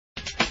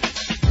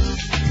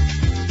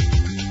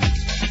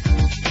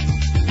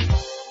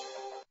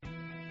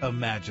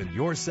Imagine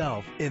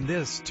yourself in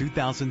this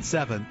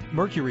 2007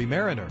 Mercury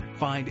Mariner.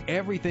 Find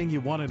everything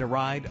you want in a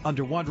ride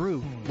under one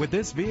roof with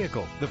this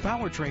vehicle. The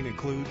powertrain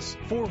includes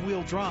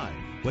four-wheel drive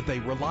with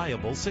a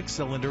reliable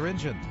 6-cylinder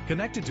engine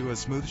connected to a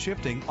smooth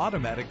shifting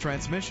automatic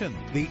transmission.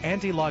 The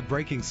anti-lock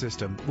braking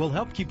system will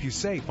help keep you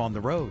safe on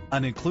the road.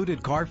 An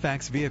included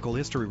Carfax vehicle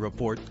history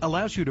report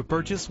allows you to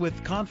purchase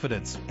with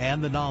confidence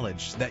and the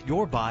knowledge that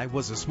your buy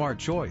was a smart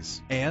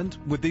choice. And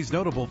with these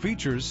notable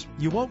features,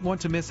 you won't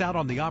want to miss out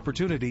on the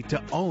opportunity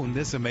to own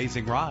this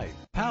amazing ride.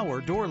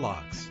 Power door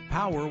locks,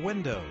 power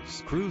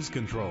windows, cruise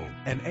control,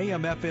 an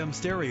AM/FM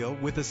stereo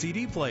with a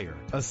CD player,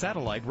 a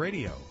satellite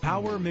radio,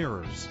 power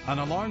mirrors, an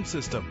alarm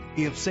system.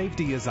 If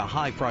safety is a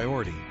high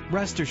priority,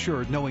 rest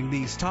assured knowing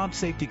these top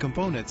safety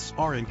components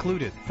are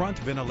included: front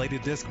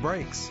ventilated disc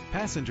brakes,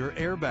 passenger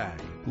airbag,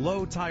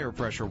 low tire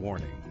pressure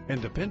warning,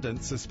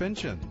 independent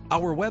suspension.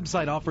 Our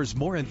website offers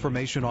more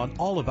information on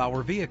all of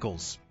our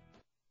vehicles.